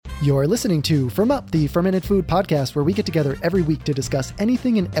You're listening to Firm Up, the fermented food podcast where we get together every week to discuss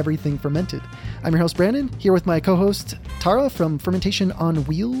anything and everything fermented. I'm your host, Brandon, here with my co-host, Tara from Fermentation on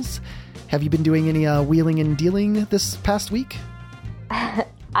Wheels. Have you been doing any wheeling and dealing this past week?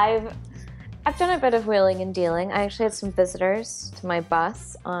 I've done a bit of wheeling and dealing. I actually had some visitors to my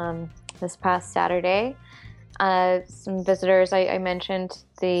bus this past Saturday. Some visitors, I mentioned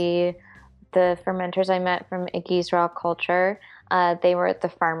the fermenters I met from Iggy's Raw Culture. They were at the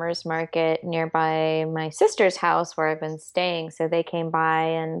farmer's market nearby my sister's house where I've been staying. So they came by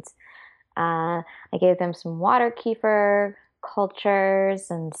and I gave them some water kefir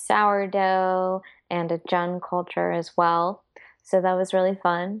cultures and sourdough and a Jun culture as well. So that was really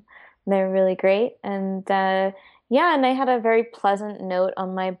fun. They were really great. And and I had a very pleasant note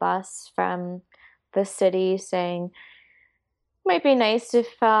on my bus from the city saying, it might be nice if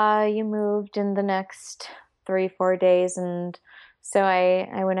you moved in the next 3-4 days. And so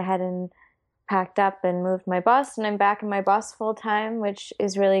I went ahead and packed up and moved my bus, and I'm back in my bus full time, which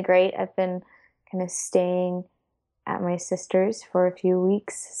is really great. I've been kind of staying at my sister's for a few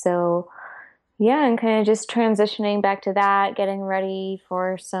weeks. So yeah, I'm kind of just transitioning back to that, getting ready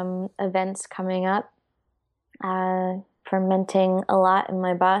for some events coming up. Fermenting a lot in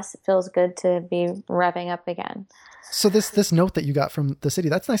my bus. It feels good to be revving up again. So this note that you got from the city,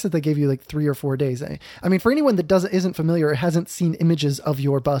 that's nice that they gave you like 3 or 4 days. I mean, for anyone that isn't familiar or hasn't seen images of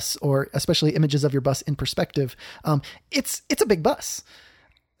your bus, or especially images of your bus in perspective, it's a big bus.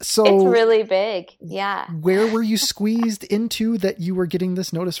 So it's really big. Yeah. Where were you squeezed into that you were getting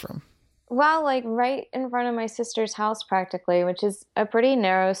this notice from? Well, like right in front of my sister's house practically, which is a pretty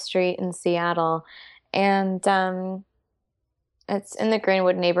narrow street in Seattle. And it's in the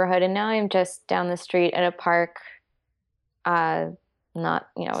Greenwood neighborhood. And now I'm just down the street at a park.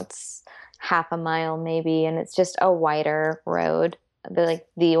 It's half a mile maybe, and it's just a wider road,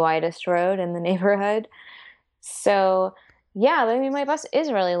 the widest road in the neighborhood. So yeah, I mean, my bus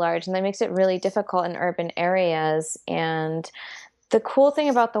is really large, and that makes it really difficult in urban areas. And the cool thing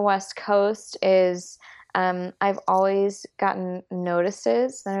about the West Coast is I've always gotten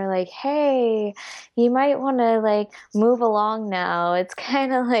notices that are like, hey, you might want to move along now. It's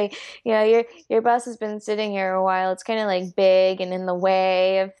kind of like, your bus has been sitting here a while. It's kind of like big and in the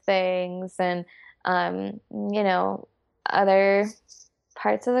way of things. And, other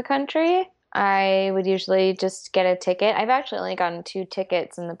parts of the country, I would usually just get a ticket. I've actually only gotten 2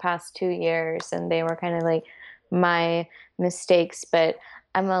 tickets in the past 2 years, and they were kind of like my mistakes, but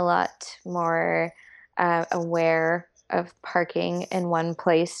I'm a lot more aware of parking in one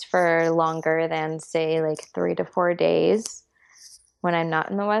place for longer than say 3 to 4 days when I'm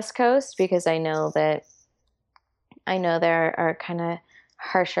not in the West Coast, because I know there are kind of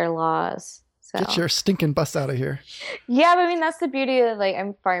harsher laws. So. Get your stinking bus out of here. Yeah, but I mean, that's the beauty of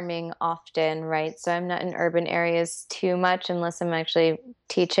I'm farming often, right? So I'm not in urban areas too much unless I'm actually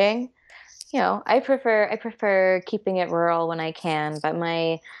teaching. I prefer keeping it rural when I can, but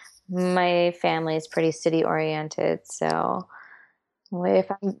my family is pretty city oriented, so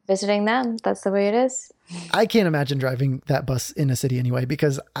if I'm visiting them, that's the way it is. I can't imagine driving that bus in a city anyway,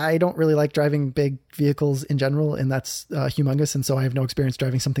 because I don't really like driving big vehicles in general, and that's humongous, and so I have no experience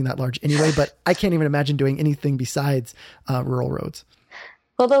driving something that large anyway, but I can't even imagine doing anything besides rural roads.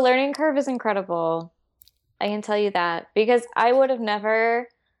 Well, the learning curve is incredible. I can tell you that, because I would have never...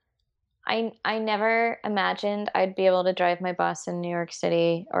 I never imagined I'd be able to drive my bus in New York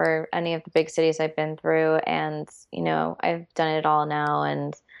City or any of the big cities I've been through. And, I've done it all now.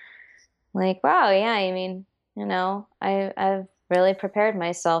 And wow, yeah, I mean, I've really prepared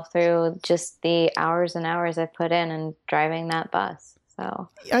myself through just the hours and hours I've put in driving that bus. So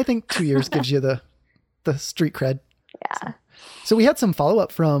I think 2 years gives you the street cred. Yeah. So we had some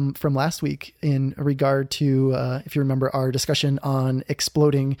follow-up from last week in regard to, if you remember, our discussion on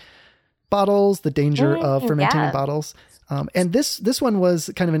exploding bottles, the danger of fermenting in bottles. And this one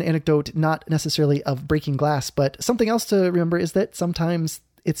was kind of an anecdote, not necessarily of breaking glass, but something else to remember is that sometimes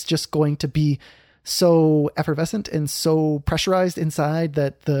it's just going to be so effervescent and so pressurized inside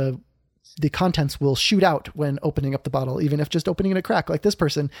that the contents will shoot out when opening up the bottle, even if just opening in a crack. Like this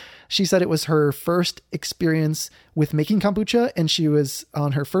person, she said it was her first experience with making kombucha, and she was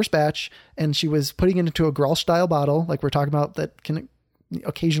on her first batch, and she was putting it into a Grolsch style bottle, like we're talking about, that can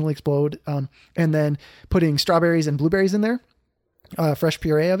occasionally explode, and then putting strawberries and blueberries in there, fresh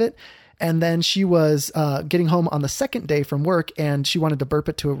puree of it. And then she was getting home on the second day from work, and she wanted to burp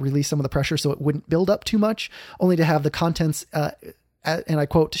it to release some of the pressure so it wouldn't build up too much, only to have the contents, and I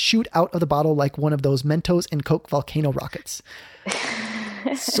quote, shoot out of the bottle like one of those Mentos and Coke volcano rockets.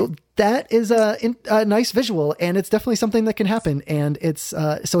 So that is a nice visual, and it's definitely something that can happen. And it's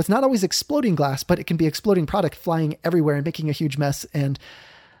so it's not always exploding glass, but it can be exploding product flying everywhere and making a huge mess. And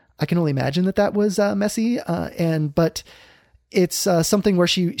I can only imagine that was messy. But it's something where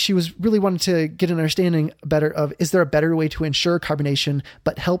she was really wanting to get an understanding better of, is there a better way to ensure carbonation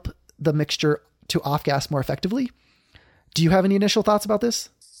but help the mixture to off gas more effectively? Do you have any initial thoughts about this?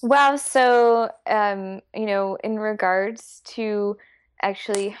 Well, so, in regards to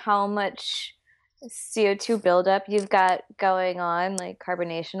actually how much CO2 buildup you've got going on, like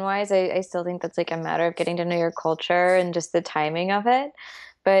carbonation wise, I still think that's like a matter of getting to know your culture and just the timing of it.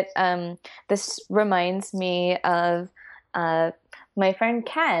 But this reminds me of my friend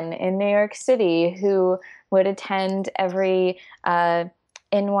Ken in New York City, who would attend every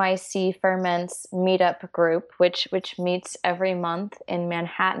NYC Ferments meetup group, which meets every month in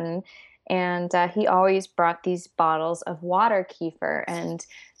Manhattan. And he always brought these bottles of water kefir, and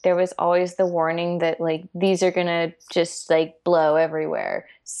there was always the warning that like these are gonna just like blow everywhere.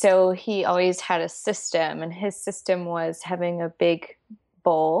 So he always had a system, and his system was having a big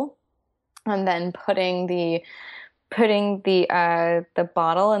bowl and then putting the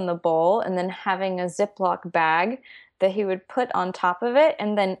bottle in the bowl, and then having a Ziploc bag that he would put on top of it,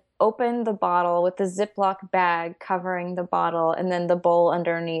 and then open the bottle with the Ziploc bag covering the bottle, and then the bowl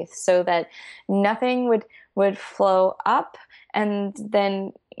underneath, so that nothing would flow up, and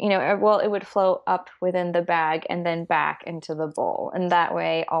then it would flow up within the bag and then back into the bowl, and that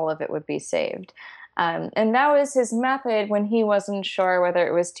way all of it would be saved. And that was his method when he wasn't sure whether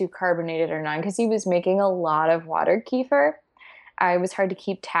it was too carbonated or not, because he was making a lot of water kefir. It was hard to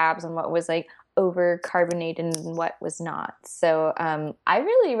keep tabs on what was like over carbonated and what was not. So I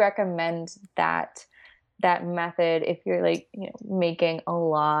really recommend that method if you're like making a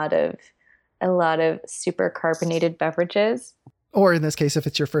lot of super carbonated beverages. Or in this case, if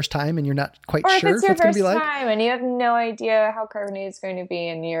it's your first time and you're not quite sure what it's going to be like. Or if it's your first time and you have no idea how carbonated it's going to be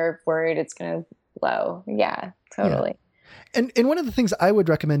and you're worried it's going to blow. Yeah, totally. Yeah. And one of the things I would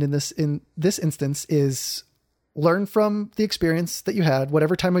recommend in this instance is learn from the experience that you had,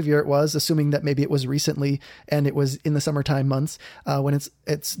 whatever time of year it was, assuming that maybe it was recently and it was in the summertime months, when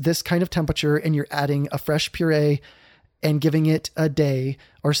it's this kind of temperature and you're adding a fresh puree and giving it a day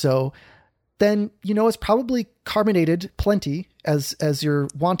or so, then it's probably carbonated plenty as you're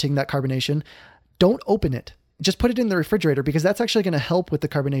wanting that carbonation. Don't open it. Just put it in the refrigerator, because that's actually going to help with the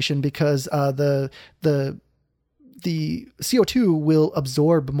carbonation, because the CO2 will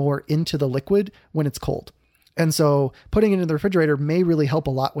absorb more into the liquid when it's cold. And so putting it in the refrigerator may really help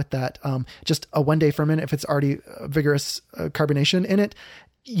a lot with that. Just a 1 day ferment, if it's already vigorous carbonation in it,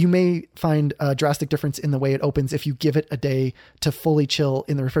 you may find a drastic difference in the way it opens if you give it a day to fully chill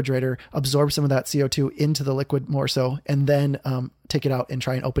in the refrigerator, absorb some of that CO2 into the liquid more so, and then take it out and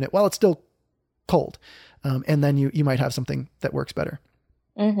try and open it while it's still cold. And then you might have something that works better.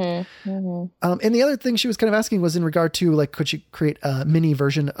 Mm-hmm, mm-hmm. And the other thing she was kind of asking was in regard to like, could she create a mini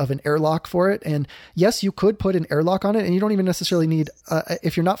version of an airlock for it? And yes, you could put an airlock on it, and you don't even necessarily need,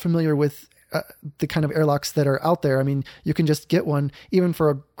 if you're not familiar with the kind of airlocks that are out there, I mean, you can just get one, even for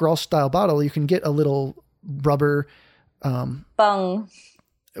a Grolsch style bottle, you can get a little rubber, bung.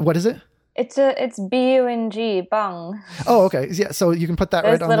 What is it? It's BUNG, bung. Oh, okay. Yeah. So you can put that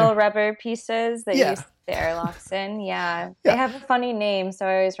Those right on little there. Rubber pieces that you the airlocks in. Yeah. They have a funny name, so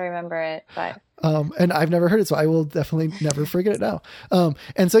I always remember it, but and I've never heard it, so I will definitely never forget it now.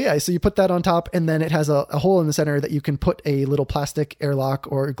 And so you put that on top, and then it has a hole in the center that you can put a little plastic airlock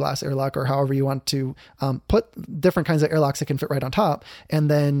or glass airlock or however you want to put different kinds of airlocks that can fit right on top. And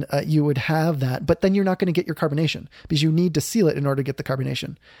then you would have that, but then you're not going to get your carbonation, because you need to seal it in order to get the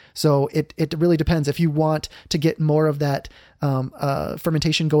carbonation. So it really depends. If you want to get more of that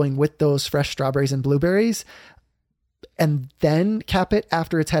fermentation going with those fresh strawberries and blueberries, and then cap it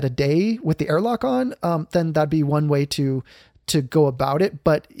after it's had a day with the airlock on, then that'd be one way to go about it.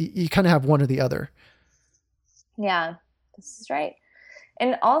 But you kind of have one or the other. Yeah, this is right.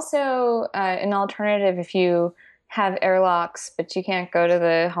 And also an alternative, if you have airlocks, but you can't go to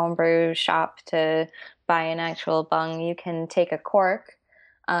the homebrew shop to buy an actual bung, you can take a cork.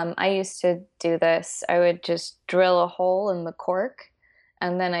 I used to do this. I would just drill a hole in the cork,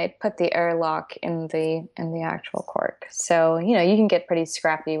 and then I'd put the airlock in the actual cork. So, you can get pretty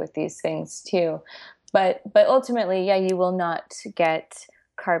scrappy with these things too. But ultimately, yeah, you will not get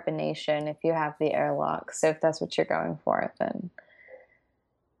carbonation if you have the airlock. So if that's what you're going for, then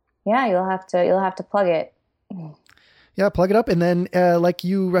yeah, you'll have to plug it. Yeah, plug it up. And then like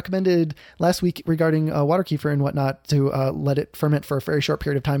you recommended last week regarding water kefir and whatnot, to let it ferment for a very short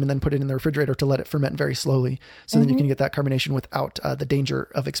period of time and then put it in the refrigerator to let it ferment very slowly. So then you can get that carbonation without the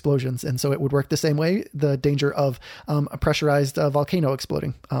danger of explosions. And so it would work the same way, the danger of a pressurized volcano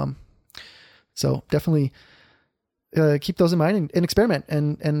exploding. So definitely keep those in mind and experiment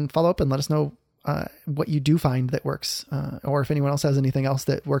and follow up and let us know what you do find that works. Or if anyone else has anything else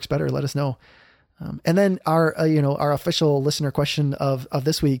that works better, let us know. And then our official listener question of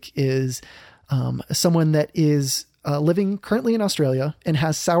this week is someone that is living currently in Australia and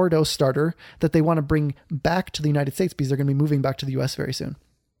has sourdough starter that they want to bring back to the United States because they're going to be moving back to the US very soon.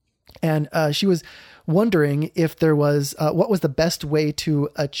 And she was wondering if there was, what was the best way to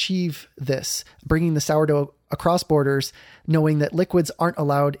achieve this, bringing the sourdough across borders, knowing that liquids aren't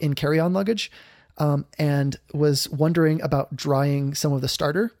allowed in carry-on luggage, and was wondering about drying some of the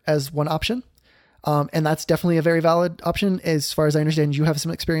starter as one option. And that's definitely a very valid option. As far as I understand, you have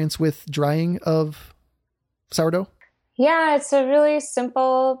some experience with drying of sourdough? Yeah, it's a really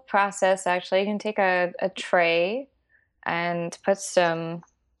simple process, actually. You can take a tray and put some,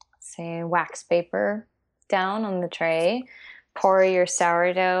 say, wax paper down on the tray, pour your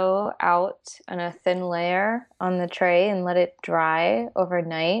sourdough out on a thin layer on the tray and let it dry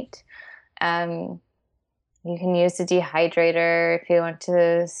overnight. You can use a dehydrator if you want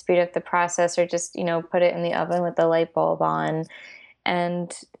to speed up the process, or just, put it in the oven with the light bulb on,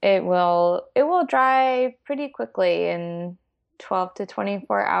 and it will dry pretty quickly in 12 to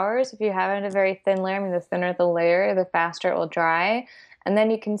 24 hours. If you have it in a very thin layer, the thinner the layer, the faster it will dry. And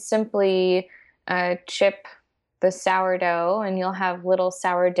then you can simply chip the sourdough and you'll have little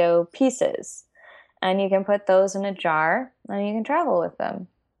sourdough pieces, and you can put those in a jar and you can travel with them.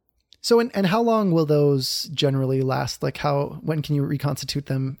 So, and how long will those generally last? Like when can you reconstitute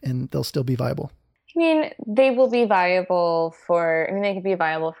them and they'll still be viable? They will be viable they could be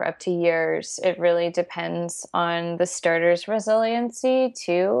viable for up to years. It really depends on the starter's resiliency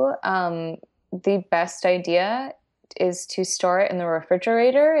too. The best idea is to store it in the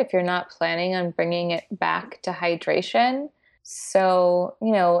refrigerator if you're not planning on bringing it back to hydration. So,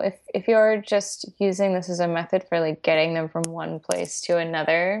 if you're just using this as a method for like getting them from one place to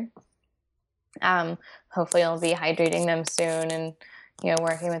another, hopefully you'll be hydrating them soon and,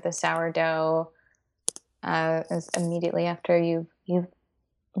 working with the sourdough immediately after you've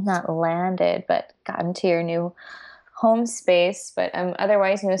not landed, but gotten to your new home space. But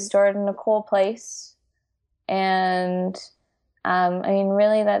otherwise, store it in a cool place. And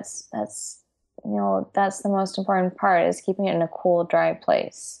really, that's the most important part, is keeping it in a cool, dry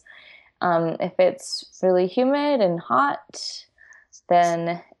place. If it's really humid and hot,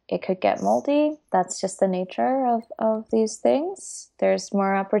 then it could get moldy. That's just the nature of these things. There's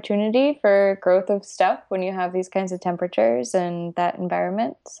more opportunity for growth of stuff when you have these kinds of temperatures and that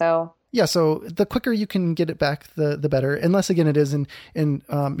environment. So yeah, so the quicker you can get it back, the better. Unless again it is in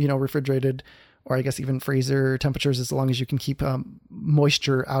refrigerated, or I guess even freezer temperatures, as long as you can keep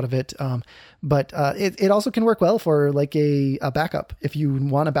moisture out of it. But it also can work well for like a backup. If you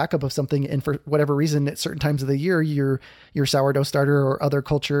want a backup of something and for whatever reason at certain times of the year, your sourdough starter or other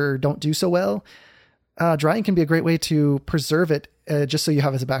culture don't do so well, drying can be a great way to preserve it just so you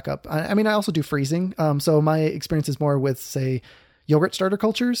have as a backup. I also do freezing. So my experience is more with, say, yogurt starter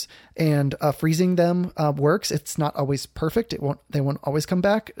cultures, and freezing them works. It's not always perfect. They won't always come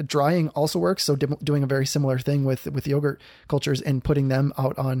back. Drying also works. So doing a very similar thing with yogurt cultures and putting them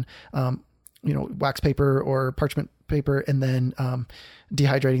out on, wax paper or parchment paper, and then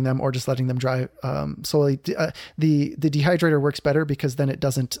dehydrating them or just letting them dry slowly. The dehydrator works better because then it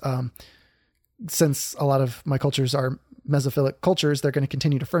doesn't, since a lot of my cultures are mesophilic cultures, they're going to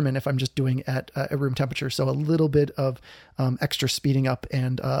continue to ferment if I'm just doing at a room temperature. So a little bit of extra speeding up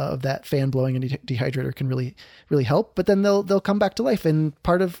and of that fan blowing and dehydrator can really, really help. But then they'll come back to life. And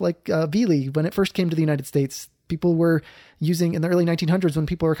part of like Viili, when it first came to the United States, people were using in the early 1900s, when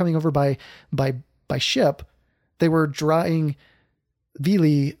people were coming over by ship, they were drying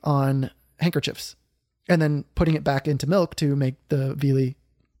Viili on handkerchiefs and then putting it back into milk to make the Viili.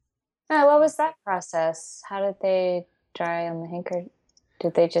 What was that process? How did they dry on the handkerchief?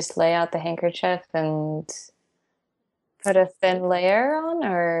 Did they just lay out the handkerchief and put a thin layer on,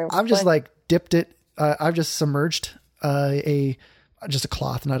 or I've just dipped it. I've just submerged just a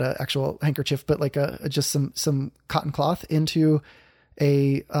cloth, not an actual handkerchief, but like just some cotton cloth into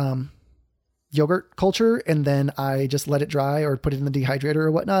a yogurt culture, and then I just let it dry or put it in the dehydrator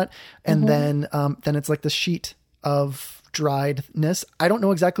or whatnot, and then it's like the sheet of driedness. I don't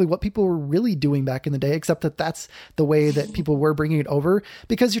know exactly what people were really doing back in the day, except that that's the way that people were bringing it over,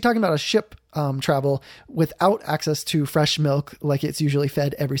 because you're talking about a ship travel without access to fresh milk, like it's usually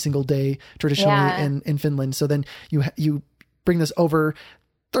fed every single day traditionally in Finland. So then you bring this over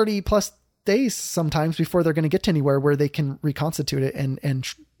 30 plus days sometimes before they're going to get to anywhere where they can reconstitute it and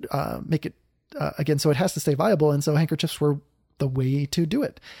make it again. So it has to stay viable. And so handkerchiefs were the way to do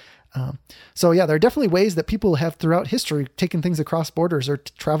it. So yeah, there are definitely ways that people have throughout history taken things across borders or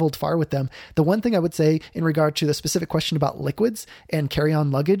traveled far with them. The one thing I would say in regard to the specific question about liquids and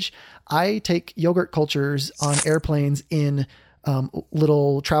carry-on luggage, I take yogurt cultures on airplanes in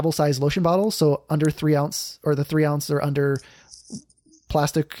little travel size lotion bottles. So under 3 ounce or the 3 ounce or under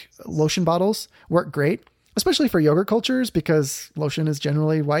plastic lotion bottles work great, especially for yogurt cultures because lotion is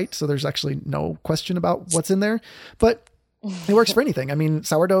generally white. So there's actually no question about what's in there, but it works for anything. I mean,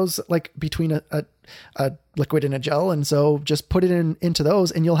 sourdough's like between a liquid and a gel. And so just put it into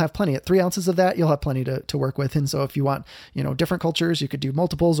those and you'll have plenty. At 3 ounces of that, you'll have plenty to work with. And so if you want, different cultures, you could do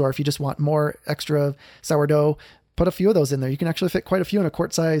multiples, or if you just want more extra sourdough, put a few of those in there. You can actually fit quite a few in a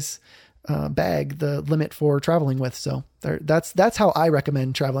quart size bag, the limit for traveling with. So that's how I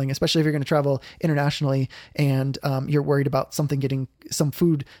recommend traveling, especially if you're going to travel internationally and you're worried about something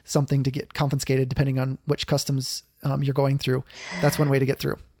to get confiscated depending on which customs you're going through. That's one way to get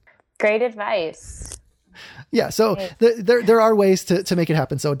through. Great advice. Yeah. So there are ways to make it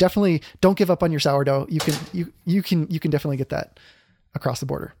happen. So definitely don't give up on your sourdough. You can definitely get that across the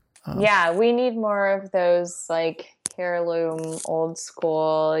border. We need more of those like heirloom, old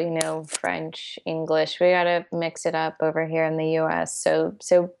school, French, English. We got to mix it up over here in the US. So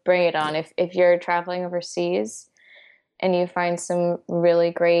bring it on. If you're traveling overseas and you find some really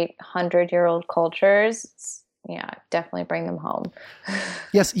great 100-year-old cultures, definitely bring them home.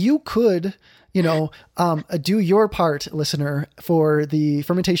 Yes, you could, do your part, listener, for the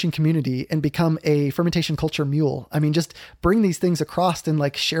fermentation community and become a fermentation culture mule. I mean, just bring these things across and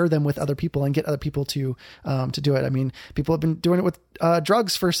like share them with other people and get other people to do it. I mean, people have been doing it with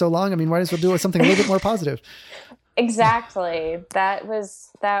drugs for so long. I mean, might as well do it with something a little bit more positive. Exactly. That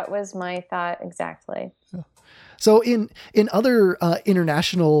was my thought. Exactly. Yeah. So in other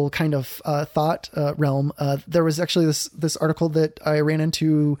international kind of thought realm, there was actually this article that I ran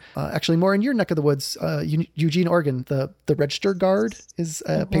into actually more in your neck of the woods, Eugene, Oregon. The Register Guard is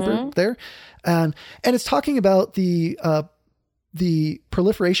a paper there, and it's talking about the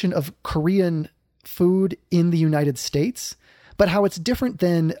proliferation of Korean food in the United States, but how it's different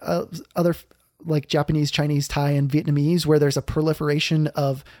than other like Japanese, Chinese, Thai, and Vietnamese, where there's a proliferation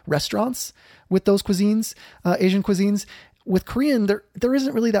of restaurants with those cuisines, Asian cuisines. With Korean, there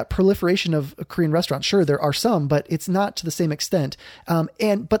isn't really that proliferation of Korean restaurants. Sure, there are some, but it's not to the same extent.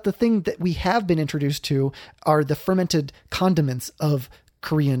 But the thing that we have been introduced to are the fermented condiments of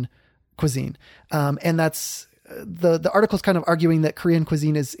Korean cuisine. And that's the article's kind of arguing that Korean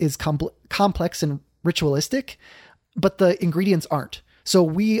cuisine is complex and ritualistic, but the ingredients aren't.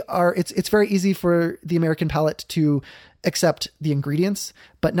 So it's very easy for the American palate to accept the ingredients,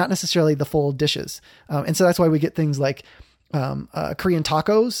 but not necessarily the full dishes. And so that's why we get things like Korean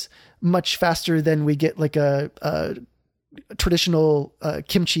tacos much faster than we get like a traditional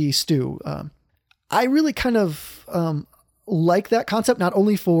kimchi stew. I really kind of like that concept, not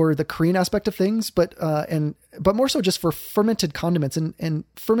only for the Korean aspect of things, but more so just for fermented condiments and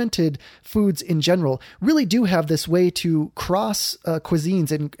fermented foods in general really do have this way to cross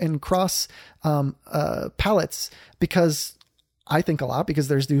cuisines and cross palates, because I think a lot because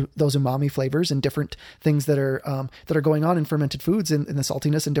there's those umami flavors and different things that are going on in fermented foods and the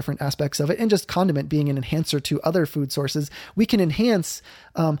saltiness and different aspects of it, and just condiment being an enhancer to other food sources. We can enhance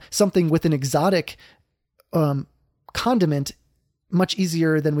something with an exotic condiment much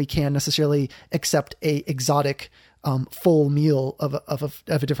easier than we can necessarily accept a exotic full meal of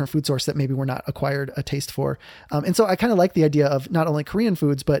a different food source that maybe we're not acquired a taste for. And so I kind of like the idea of not only Korean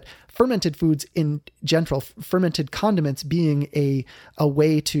foods, but fermented foods in general, fermented condiments being a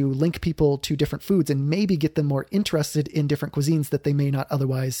way to link people to different foods and maybe get them more interested in different cuisines that they may not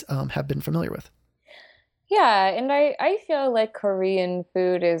otherwise have been familiar with. Yeah, and I feel like Korean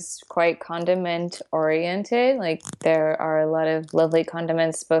food is quite condiment oriented. Like there are a lot of lovely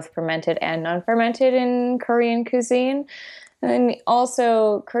condiments, both fermented and non-fermented in Korean cuisine. And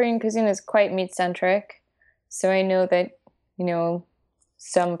also Korean cuisine is quite meat centric. So I know that,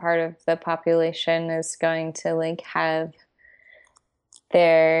 some part of the population is going to like have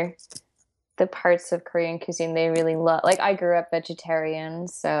the parts of Korean cuisine they really love. Like I grew up vegetarian,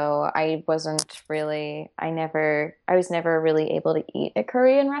 so I was never really able to eat at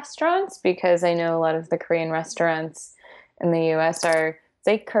Korean restaurants because I know a lot of the Korean restaurants in the US are it's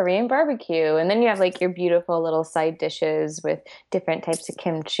like Korean barbecue. And then you have like your beautiful little side dishes with different types of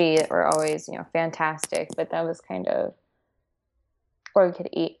kimchi that were always, fantastic. But that was kind of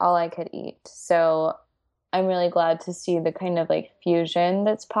all I could eat. So I'm really glad to see the kind of like fusion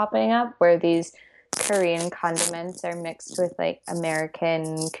that's popping up where these Korean condiments are mixed with like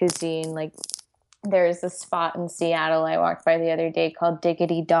American cuisine. Like there's a spot in Seattle I walked by the other day called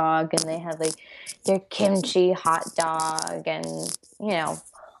Diggity Dog, and they have like their kimchi hot dog and,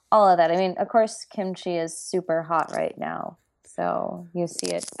 all of that. I mean, of course, kimchi is super hot right now. So you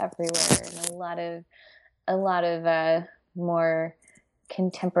see it everywhere in a lot of more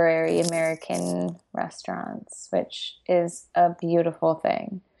contemporary American restaurants, which is a beautiful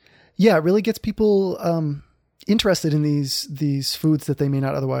thing. Yeah, it really gets people interested in these foods that they may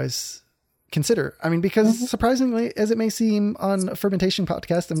not otherwise consider. I mean, because surprisingly, as it may seem on a fermentation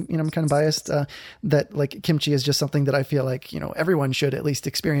podcast, I'm kind of biased that like kimchi is just something that I feel like, everyone should at least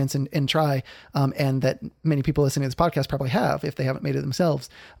experience and try. And that many people listening to this podcast probably have if they haven't made it themselves.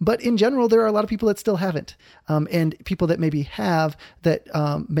 But in general, there are a lot of people that still haven't. And people that maybe have that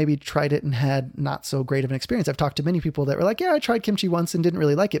maybe tried it and had not so great of an experience. I've talked to many people that were like, yeah, I tried kimchi once and didn't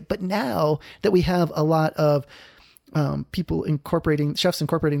really like it. But now that we have a lot of chefs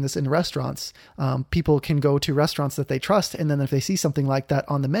incorporating this in restaurants, people can go to restaurants that they trust. And then if they see something like that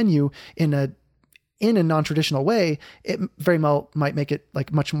on the menu in a non-traditional way, it very well might make it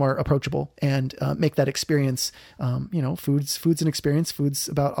like much more approachable and make that experience, food's an experience, food's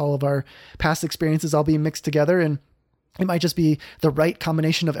about all of our past experiences all being mixed together. And it might just be the right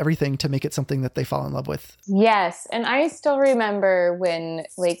combination of everything to make it something that they fall in love with. Yes. And I still remember when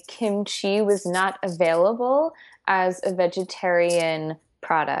like kimchi was not available as a vegetarian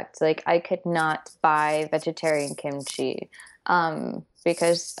product. Like I could not buy vegetarian kimchi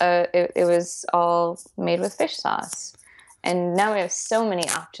because it was all made with fish sauce. And now we have so many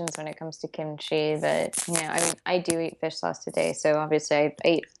options when it comes to kimchi that, I do eat fish sauce today. So obviously I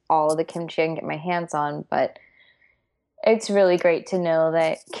ate all of the kimchi I can get my hands on, but it's really great to know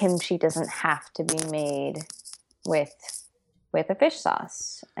that kimchi doesn't have to be made with a fish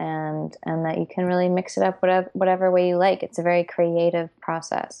sauce and that you can really mix it up whatever way you like. It's a very creative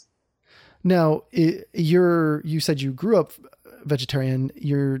process. Now, you said you grew up vegetarian.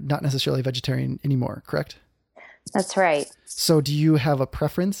 You're not necessarily vegetarian anymore, correct? That's right. So do you have a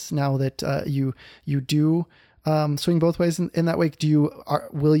preference now that you do swing both ways in that way?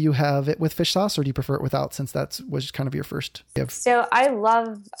 Will you have it with fish sauce or do you prefer it without, since was kind of your first gift? So I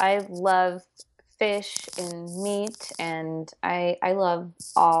love fish and meat, and I love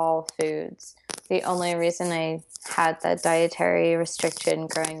all foods. The only reason I had that dietary restriction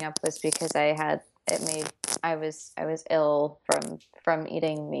growing up was because I was ill from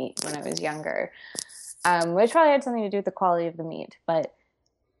eating meat when I was younger, which probably had something to do with the quality of the meat. But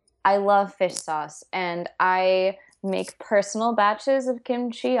I love fish sauce, and I make personal batches of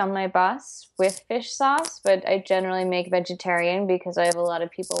kimchi on my bus with fish sauce, but I generally make vegetarian because I have a lot of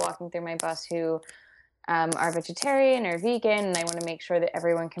people walking through my bus who are vegetarian or vegan, and I want to make sure that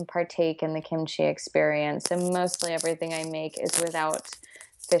everyone can partake in the kimchi experience. And mostly everything I make is without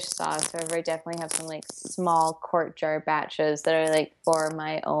fish sauce. However, I definitely have some like small quart jar batches that are like for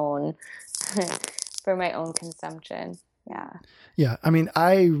my own for my own consumption. Yeah. Yeah. I mean,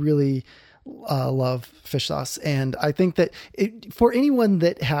 I really love fish sauce. And I think that for anyone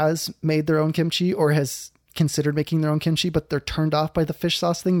that has made their own kimchi or has considered making their own kimchi, but they're turned off by the fish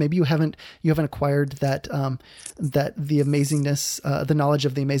sauce thing, maybe you haven't acquired that the amazingness, the knowledge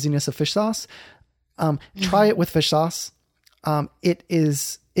of the amazingness of fish sauce. Try it with fish sauce. It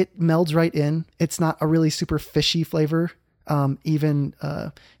melds right in. It's not a really super fishy flavor. You can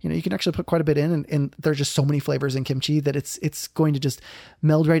actually put quite a bit in, and there's just so many flavors in kimchi that it's going to just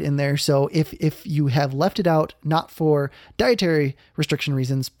meld right in there. So if you have left it out, not for dietary restriction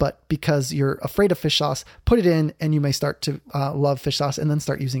reasons, but because you're afraid of fish sauce, put it in and you may start to love fish sauce and then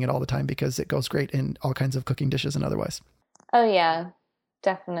start using it all the time because it goes great in all kinds of cooking dishes and otherwise. Oh yeah,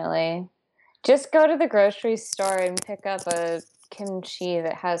 definitely. Just go to the grocery store and pick up a kimchi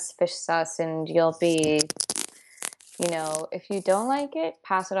that has fish sauce and you'll be... if you don't like it,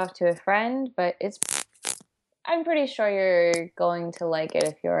 pass it off to a friend, but I'm pretty sure you're going to like it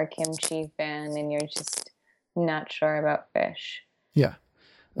if you're a kimchi fan and you're just not sure about fish. Yeah.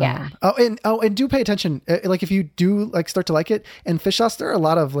 Yeah. And do pay attention. Like if you do like start to like it, and fish sauce, there are a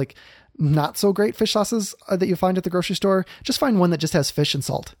lot of like not so great fish sauces that you find at the grocery store. Just find one that just has fish and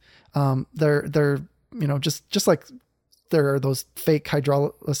salt. They're just like there are those fake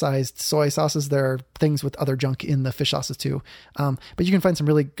hydrolyzed soy sauces. There are things with other junk in the fish sauces too. But you can find some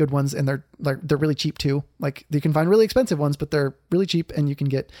really good ones, and they're really cheap too. Like you can find really expensive ones, but they're really cheap, and you can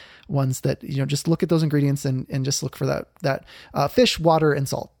get ones that, just look at those ingredients and just look for that fish, water, and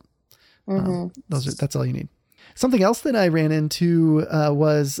salt. That's all you need. Something else that I ran into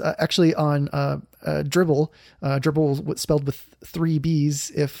was actually on Dribbble. Dribbble spelled with 3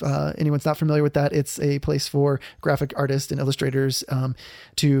 B's. If anyone's not familiar with that, it's a place for graphic artists and illustrators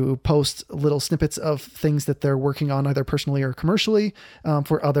to post little snippets of things that they're working on, either personally or commercially,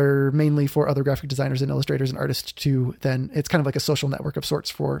 mainly for other graphic designers and illustrators and artists to then, it's kind of like a social network of sorts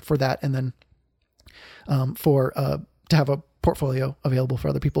for that. And then to have a portfolio available for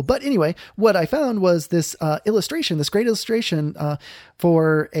other people. But anyway, what I found was this great illustration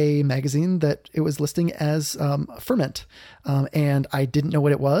for a magazine that it was listing as Ferment. And I didn't know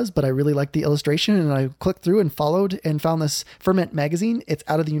what it was, but I really liked the illustration, and I clicked through and followed and found this Ferment magazine. It's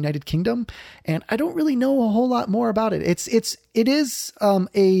out of the United Kingdom, and I don't really know a whole lot more about it. It is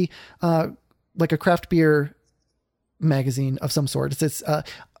like a craft beer magazine of some sort. It's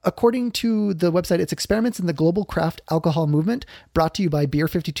according to the website, it's Experiments in the Global Craft Alcohol Movement, brought to you by Beer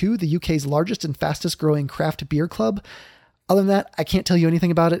 52, the UK's largest and fastest growing craft beer club. Other than that, I can't tell you anything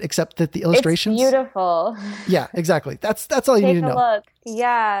about it except that the illustrations. It's beautiful. Yeah, exactly. That's all you need to know. Take a look.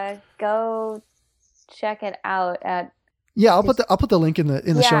 Yeah, go check it out at. Yeah, I'll put the link in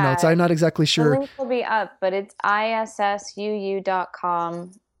the show notes. I'm not exactly sure. The link will be up, but it's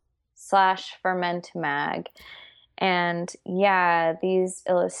issuu.com/fermentmag. And yeah, these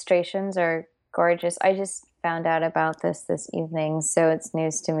illustrations are gorgeous. I just found out about this evening, so it's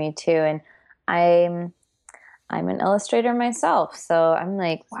news to me too. And I'm an illustrator myself, so I'm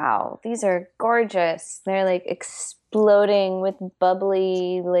like, wow, these are gorgeous. They're like exploding with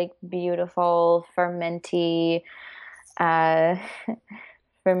bubbly, like beautiful fermenty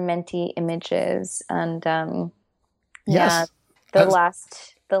images. And yes.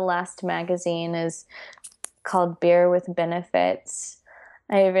 The last magazine is called Beer with Benefits.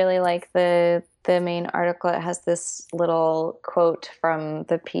 I really like the main article. It has this little quote from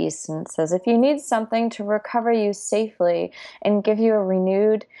the piece, and it says, "If you need something to recover you safely and give you a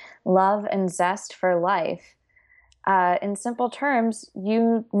renewed love and zest for life, in simple terms,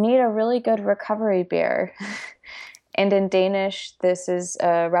 you need a really good recovery beer." And in Danish, this is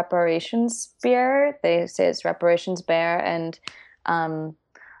a reparations beer. They say it's reparations beer, and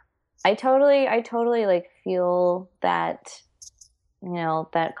I totally like feel that,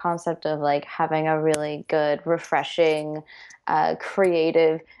 that concept of like having a really good, refreshing,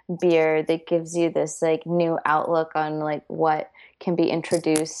 creative beer that gives you this like new outlook on like what can be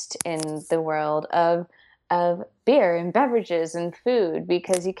introduced in the world of beer and beverages and food,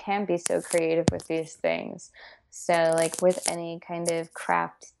 because you can be so creative with these things. So like with any kind of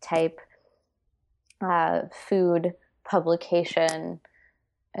craft type food publication,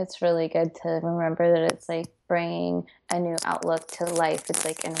 it's really good to remember that it's like bringing a new outlook to life. It's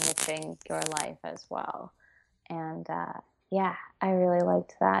like enriching your life as well. And yeah, I really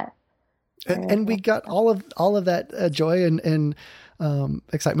liked that. And we got all of that joy and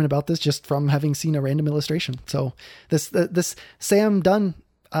excitement about this just from having seen a random illustration. So this Sam Dunn,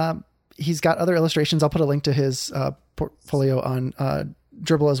 he's got other illustrations. I'll put a link to his portfolio on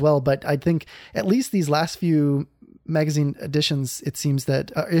Dribbble as well. But I think at least these last few magazine editions, it seems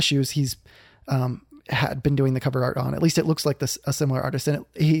that issues he's had been doing the cover art on. At least it looks like a similar artist, and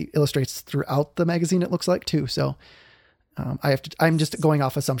he illustrates throughout the magazine, it looks like too. So I'm just going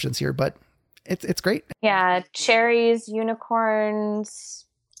off assumptions here, but it's great. Yeah, cherries, unicorns,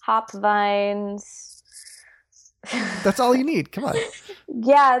 hop vines. That's all you need. Come on.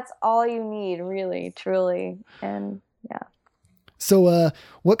 Yeah, it's all you need, really, truly. And yeah. So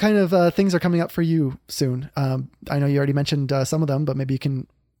what kind of things are coming up for you soon? I know you already mentioned some of them, but maybe you can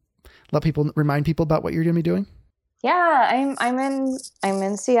remind people about what you're going to be doing. Yeah, I'm in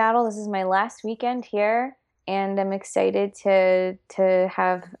Seattle. This is my last weekend here, and I'm excited to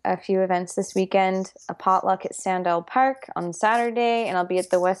have a few events this weekend. A potluck at Sandell Park on Saturday, and I'll be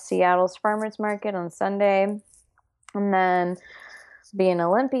at the West Seattle's Farmers Market on Sunday. And then be in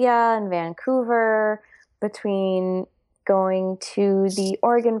Olympia and Vancouver, between going to the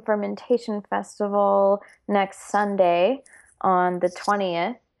Oregon Fermentation Festival next Sunday on the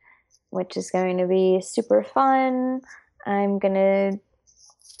 20th, which is going to be super fun. I'm going to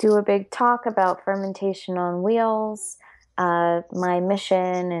do a big talk about fermentation on wheels, my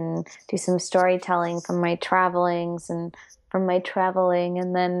mission, and do some storytelling from my traveling, and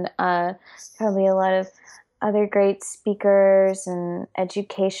then probably a lot of other great speakers and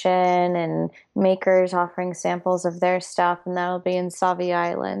education and makers offering samples of their stuff, and that'll be in Sauvie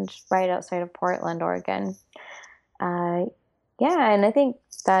Island, right outside of Portland, Oregon. And I think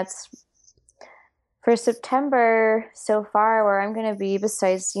that's for September so far where I'm going to be,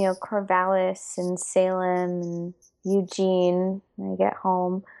 besides, Corvallis and Salem and Eugene when I get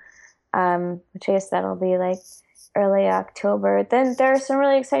home, which I guess that'll be like early October. Then there are some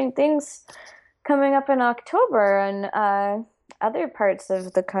really exciting things coming up in October and other parts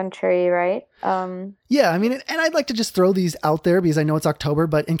of the country, right? Yeah, I mean, and I'd like to just throw these out there because I know it's October,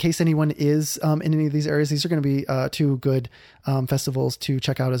 but in case anyone is in any of these areas, these are going to be two good festivals to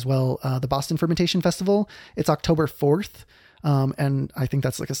check out as well. The Boston Fermentation Festival, it's October 4th. And I think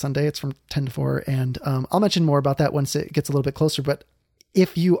that's like a Sunday. It's from 10 to 4. And I'll mention more about that once it gets a little bit closer. But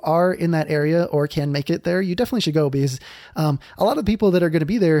if you are in that area or can make it there, you definitely should go because a lot of the people that are going to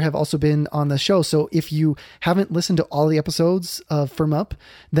be there have also been on the show. So if you haven't listened to all the episodes of Firm Up,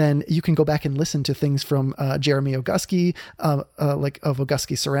 then you can go back and listen to things from Jeremy Oguski, like of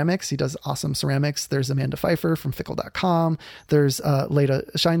Oguski Ceramics. He does awesome ceramics. There's Amanda Pfeiffer from Fickle.com. There's Leda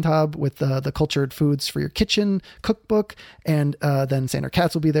Scheintaub with the Cultured Foods for Your Kitchen cookbook. And then Sandra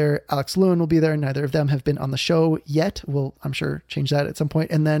Katz will be there. Alex Lewin will be there. Neither of them have been on the show yet. We'll, I'm sure, change that at some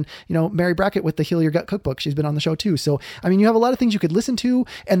point. And then, Mary Brackett with the Heal Your Gut cookbook. She's been on the show too. So, I mean, you have a lot of things you could listen to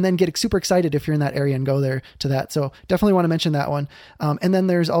and then get super excited if you're in that area and go there to that. So definitely want to mention that one. And then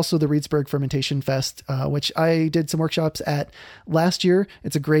there's also the Reedsburg Fermentation Fest, which I did some workshops at last year.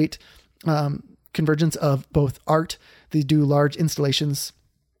 It's a great convergence of both art. They do large installations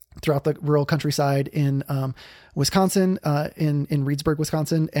throughout the rural countryside in Wisconsin, in Reedsburg,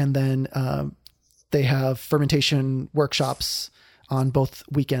 Wisconsin. And then they have fermentation workshops on both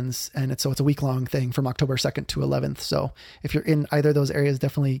weekends. And it's a week-long thing from October 2nd to 11th. So if you're in either of those areas,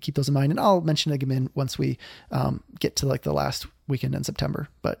 definitely keep those in mind. And I'll mention it again once we get to like the last weekend in September.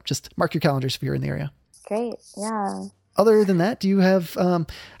 But just mark your calendars if you're in the area. Great. Yeah. Other than that, do you have,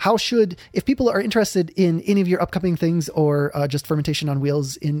 if people are interested in any of your upcoming things or just fermentation on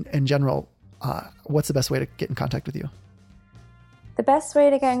wheels in general, what's the best way to get in contact with you? The best way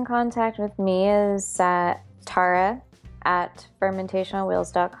to get in contact with me is Tara at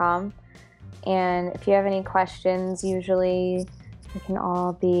fermentationonwheels.com. And if you have any questions, usually they can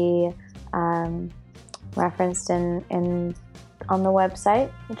all be referenced in on the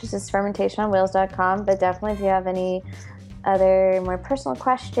website, which is just fermentationonwheels.com. But definitely if you have any other more personal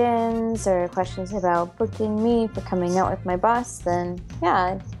questions or questions about booking me for coming out with my bus, then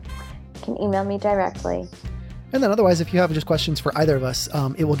yeah, you can email me directly. And then otherwise, if you have just questions for either of us,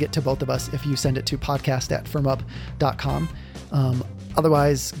 it will get to both of us if you send it to podcast@firmup.com.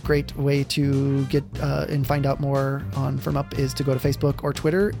 Otherwise, great way to get and find out more on Firm Up is to go to Facebook or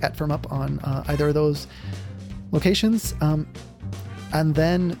Twitter at Firm Up on either of those locations. And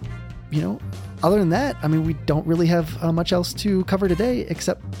then, other than that, I mean, we don't really have much else to cover today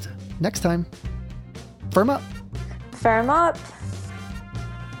except next time. Firm up. Firm up.